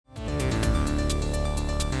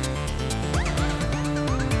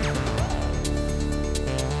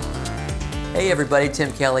Hey everybody,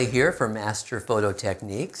 Tim Kelly here from Master Photo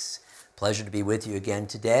Techniques. Pleasure to be with you again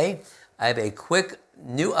today. I have a quick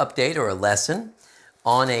new update or a lesson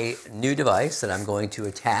on a new device that I'm going to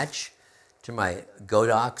attach to my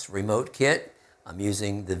Godox remote kit. I'm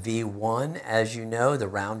using the V1, as you know, the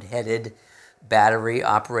round-headed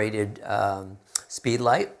battery-operated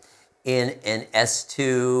Speedlight in an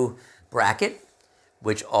S2 bracket,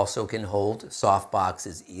 which also can hold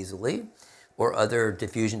softboxes easily, or other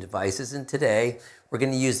diffusion devices. And today, we're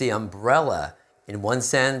going to use the umbrella in one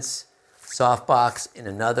sense, softbox in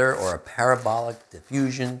another, or a parabolic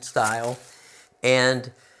diffusion style.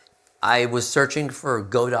 And I was searching for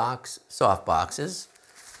Godox softboxes.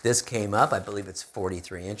 This came up, I believe it's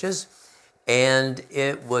 43 inches. And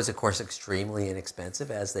it was, of course, extremely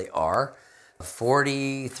inexpensive, as they are.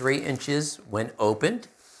 43 inches when opened.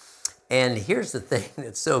 And here's the thing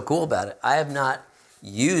that's so cool about it. I have not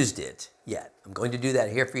used it yet. I'm going to do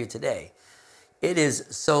that here for you today. It is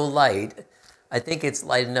so light. I think it's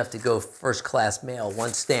light enough to go first class mail,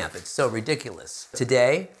 one stamp. It's so ridiculous.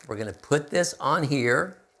 Today, we're going to put this on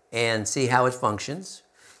here and see how it functions.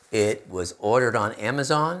 It was ordered on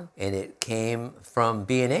Amazon and it came from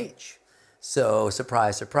B&H. So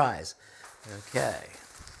surprise, surprise. Okay.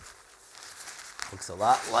 Looks a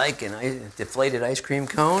lot like a deflated ice cream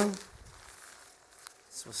cone.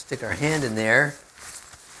 So we'll stick our hand in there,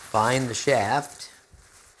 find the shaft,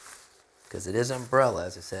 because it is umbrella,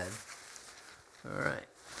 as I said. All right,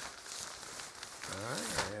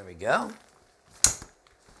 there we go.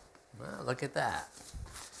 Well, look at that.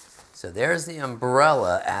 So there's the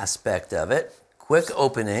umbrella aspect of it. Quick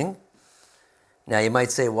opening. Now you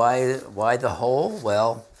might say, why the hole?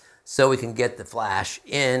 Well, so we can get the flash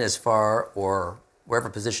in as far or wherever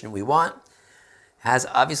position we want. Has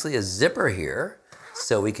obviously a zipper here,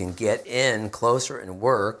 so we can get in closer and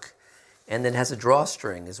work, and then has a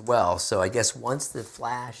drawstring as well. So I guess once the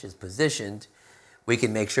flash is positioned, we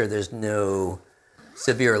can make sure there's no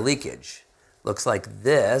severe leakage. Looks like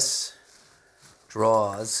this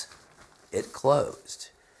draws it closed.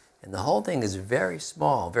 And the whole thing is very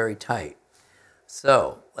small, very tight.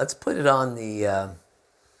 So let's put it on the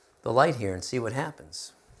light here and see what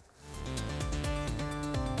happens.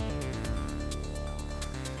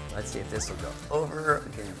 Let's see if this will go over.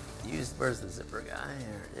 We can use, where's the zipper guy?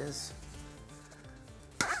 Here it is.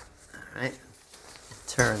 All right,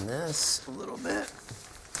 turn this a little bit.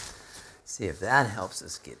 See if that helps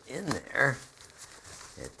us get in there.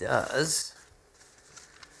 It does.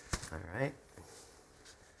 All right.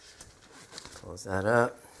 Close that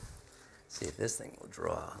up. See if this thing will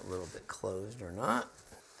draw a little bit closed or not.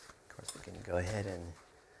 Of course, we can go ahead and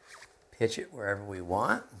pitch it wherever we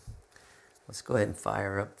want. Let's go ahead and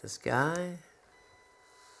fire up this guy.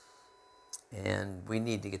 And we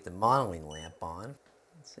need to get the modeling lamp on.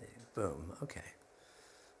 Let's see, boom, okay.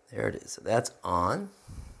 There it is, so that's on.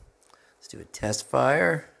 Let's do a test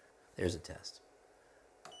fire. There's a test.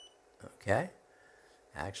 Okay,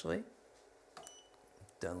 actually,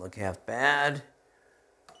 doesn't look half bad.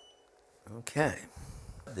 Okay.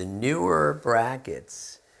 The newer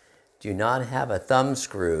brackets do not have a thumb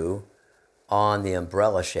screw on the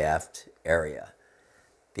umbrella shaft area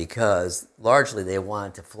because largely they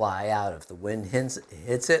want it to fly out if the wind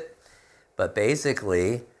hits it. But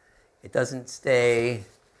basically, it doesn't stay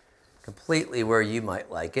completely where you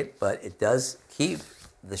might like it, but it does keep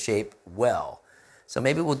the shape well. So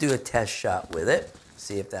maybe we'll do a test shot with it,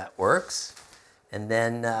 see if that works. And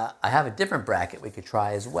then I have a different bracket we could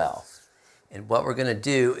try as well. And what we're going to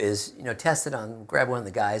do is, test it on, grab one of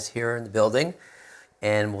the guys here in the building,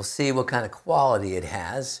 and we'll see what kind of quality it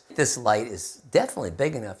has. This light is definitely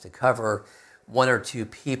big enough to cover one or two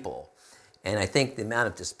people. And I think the amount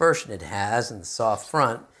of dispersion it has and the soft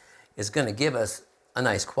front is going to give us a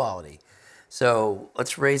nice quality. So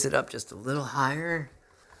let's raise it up just a little higher.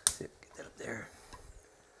 See if we can get that up there.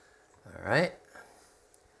 All right.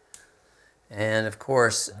 And of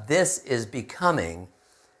course, this is becoming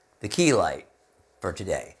the key light for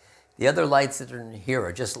today. The other lights that are in here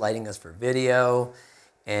are just lighting us for video,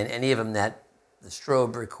 and any of them that the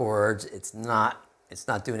strobe records, it's not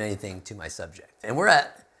doing anything to my subject. And we're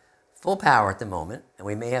at full power at the moment, and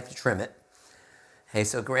we may have to trim it. Hey,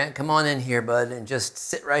 so Grant, come on in here, bud, and just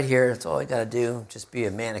sit right here. That's all I gotta do. Just be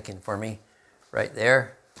a mannequin for me, right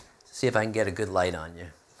there. See if I can get a good light on you.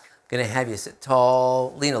 I'm gonna have you sit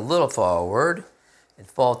tall, lean a little forward, and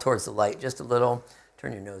fall towards the light just a little.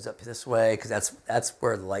 Turn your nose up this way, because that's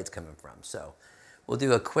where the light's coming from. So we'll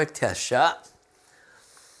do a quick test shot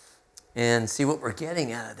and see what we're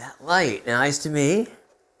getting out of that light. Nice to me.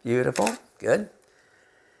 Beautiful. Good.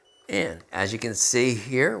 And as you can see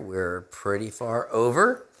here, we're pretty far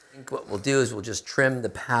over. I think what we'll do is we'll just trim the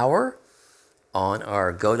power on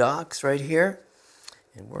our Godox right here.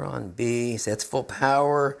 And we're on B, so that's full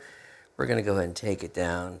power. We're gonna go ahead and take it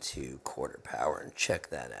down to quarter power and check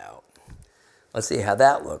that out. Let's see how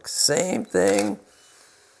that looks. Same thing.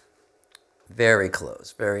 Very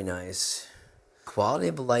close, very nice. Quality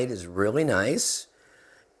of light is really nice,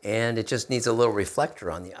 and it just needs a little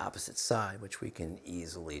reflector on the opposite side, which we can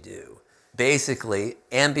easily do. Basically,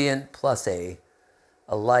 ambient plus a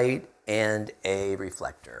light and a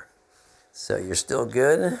reflector. So you're still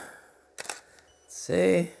good. Let's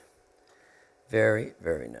see. Very,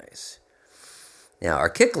 very nice. Now our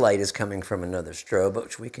kick light is coming from another strobe,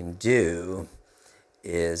 which we can do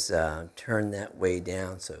is turn that way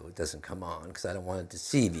down so it doesn't come on, because I don't want to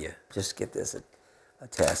deceive you. Just get this a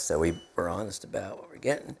test so we're honest about what we're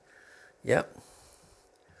getting. Yep.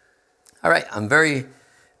 All right, I'm very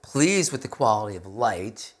pleased with the quality of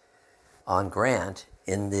light on Grant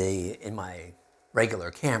in my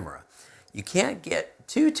regular camera. You can't get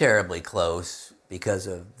too terribly close because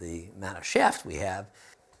of the amount of shaft we have.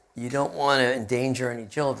 You don't want to endanger any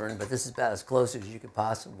children, but this is about as close as you could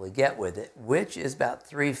possibly get with it, which is about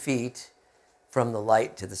 3 feet from the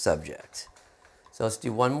light to the subject. So let's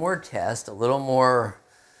do one more test, a little more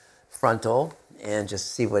frontal, and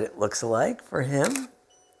just see what it looks like for him.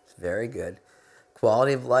 It's very good.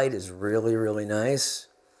 Quality of light is really, really nice.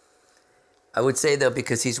 I would say, though,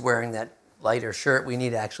 because he's wearing that lighter shirt, we need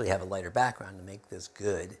to actually have a lighter background to make this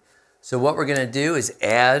good. So what we're going to do is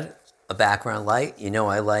add a background light. You know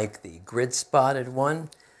I like the grid spotted one.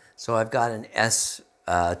 So I've got an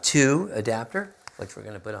S2 adapter, which we're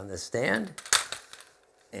going to put on this stand.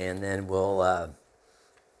 And then we'll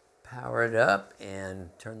power it up and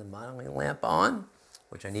turn the modeling lamp on,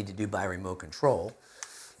 which I need to do by remote control.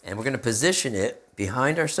 And we're going to position it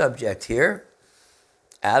behind our subject here,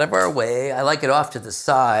 out of our way. I like it off to the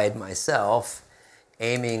side myself,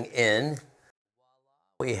 aiming in.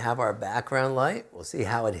 We have our background light. We'll see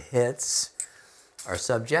how it hits our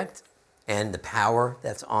subject and the power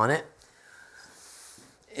that's on it.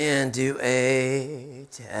 And do a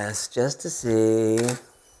test just to see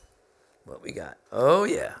what we got. Oh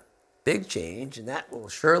yeah, big change, and that will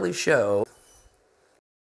surely show.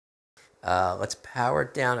 Let's power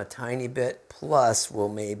it down a tiny bit, plus we'll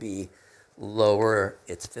maybe lower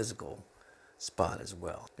its physical spot as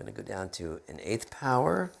well. I'm gonna go down to an 1/8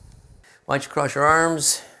 power. Why don't you cross your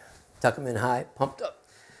arms, tuck them in high, pumped up.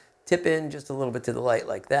 Tip in just a little bit to the light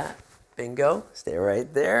like that. Bingo, stay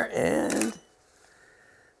right there, and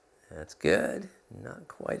that's good. Not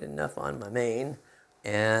quite enough on my main.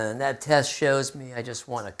 And that test shows me I just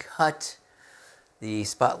want to cut the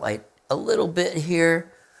spotlight a little bit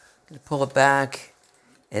here. I'm gonna pull it back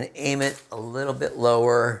and aim it a little bit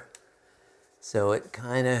lower so it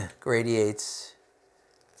kind of gradiates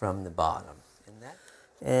from the bottom.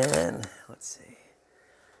 And let's see.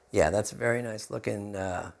 Yeah, that's a very nice looking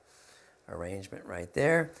arrangement right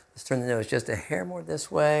there. Let's turn the nose just a hair more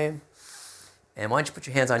this way. And why don't you put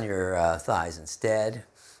your hands on your thighs instead.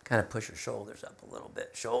 Kind of push your shoulders up a little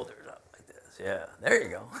bit. Shoulders up like this. Yeah, there you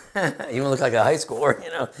go. You look like a high schooler,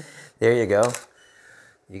 you know. There you go.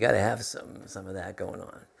 You got to have some of that going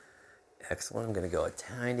on. Excellent. I'm going to go a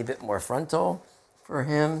tiny bit more frontal for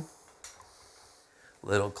him. A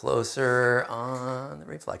little closer on the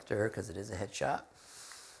reflector because it is a headshot.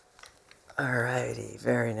 All righty,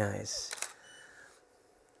 very nice.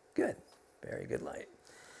 Good, very good light.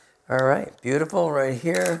 All right, beautiful right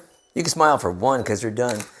here. You can smile for one because you're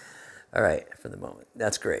done. All right, for the moment,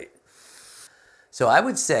 that's great. So I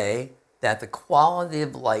would say that the quality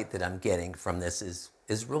of light that I'm getting from this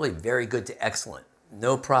is really very good to excellent.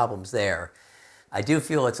 No problems there. I do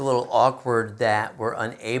feel it's a little awkward that we're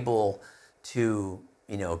unable to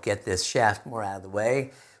get this shaft more out of the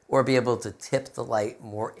way or be able to tip the light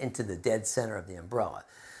more into the dead center of the umbrella.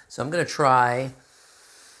 So I'm going to try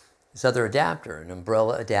this other adapter, an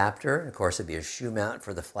umbrella adapter. Of course, it'd be a shoe mount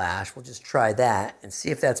for the flash. We'll just try that and see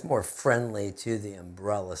if that's more friendly to the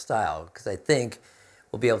umbrella style, because I think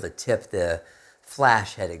we'll be able to tip the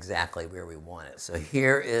flash head exactly where we want it. So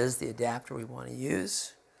here is the adapter we want to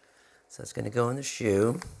use. So it's going to go in the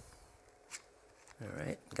shoe. All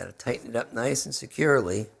right, got to tighten it up nice and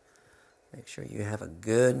securely. Make sure you have a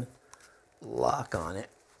good lock on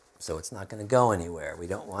it so it's not going to go anywhere. We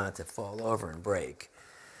don't want it to fall over and break.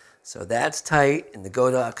 So that's tight, and the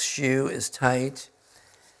Godox shoe is tight.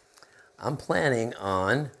 I'm planning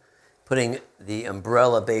on putting the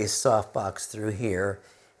umbrella-based softbox through here,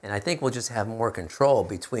 and I think we'll just have more control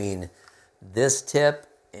between this tip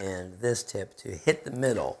and this tip to hit the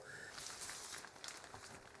middle.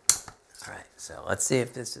 All right, so let's see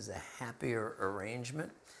if this is a happier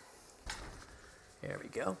arrangement. There we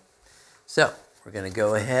go. So we're going to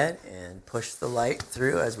go ahead and push the light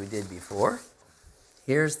through as we did before.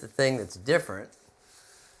 Here's the thing that's different,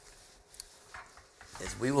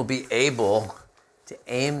 is we will be able to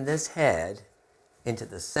aim this head into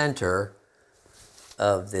the center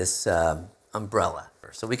of this umbrella.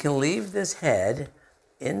 So we can leave this head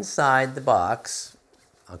inside the box.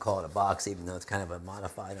 I'll call it a box even though it's kind of a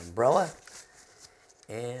modified umbrella.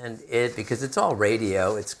 And because it's all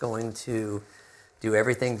radio, it's going to do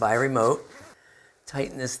everything by remote.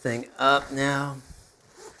 Tighten this thing up now.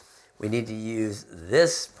 We need to use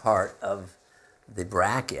this part of the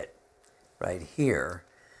bracket right here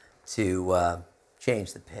to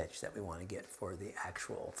change the pitch that we want to get for the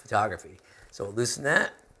actual photography. So we'll loosen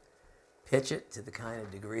that, pitch it to the kind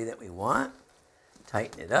of degree that we want,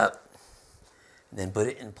 tighten it up, and then put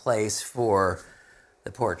it in place for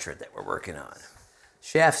the portrait that we're working on.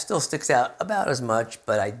 Shaft still sticks out about as much,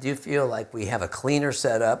 but I do feel like we have a cleaner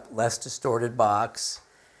setup, less distorted box,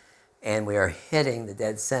 and we are hitting the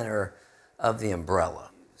dead center of the umbrella.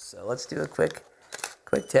 So let's do a quick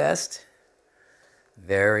test.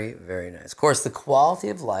 Very, very nice. Of course, the quality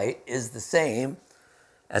of light is the same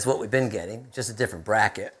as what we've been getting, just a different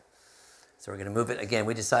bracket. So we're going to move it. Again,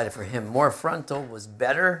 we decided for him more frontal was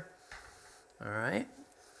better. All right.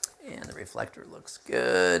 And the reflector looks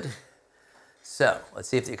good. So let's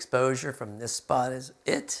see if the exposure from this spot is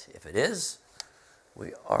it. If it is,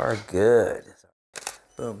 we are good.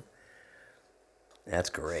 Boom. That's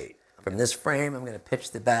great. From this frame, I'm going to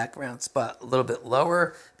pitch the background spot a little bit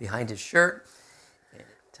lower behind his shirt. And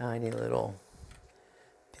a tiny little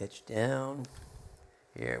pitch down.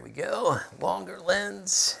 Here we go. Longer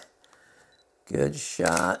lens. Good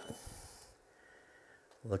shot.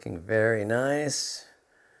 Looking very nice.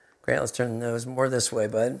 Great. Let's turn the nose more this way,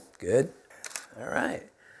 bud. Good. All right.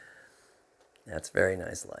 That's very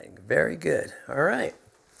nice lighting. Very good. All right.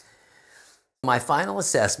 My final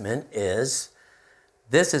assessment is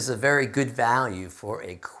this is a very good value for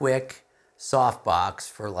a quick softbox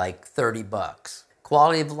for like 30 bucks.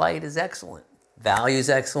 Quality of light is excellent. Value is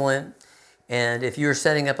excellent. And if you're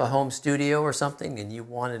setting up a home studio or something and you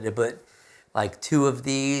wanted to put like 2 of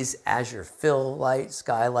these as your fill light,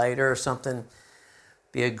 skylighter or something,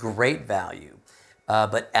 be a great value.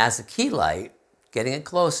 But as a key light, getting it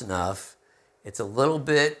close enough, it's a little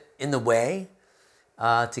bit in the way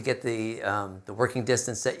to get the working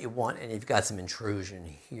distance that you want, and you've got some intrusion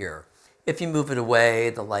here. If you move it away,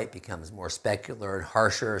 the light becomes more specular and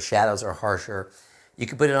harsher, shadows are harsher. You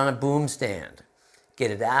can put it on a boom stand,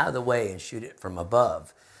 get it out of the way and shoot it from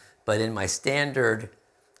above. But in my standard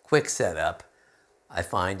quick setup, I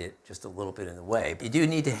find it just a little bit in the way. You do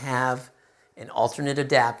need to have an alternate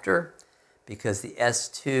adapter because the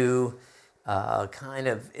S2 kind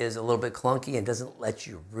of is a little bit clunky and doesn't let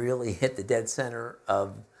you really hit the dead center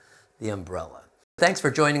of the umbrella. Thanks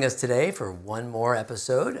for joining us today for one more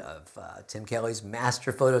episode of Tim Kelly's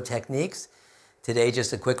Master Photo Techniques. Today,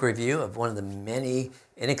 just a quick review of one of the many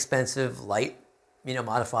inexpensive light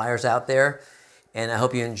modifiers out there. And I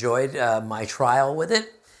hope you enjoyed my trial with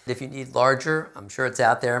it. If you need larger, I'm sure it's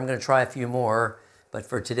out there. I'm going to try a few more. But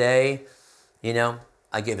for today,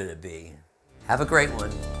 I give it a B. Have a great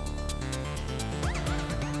one.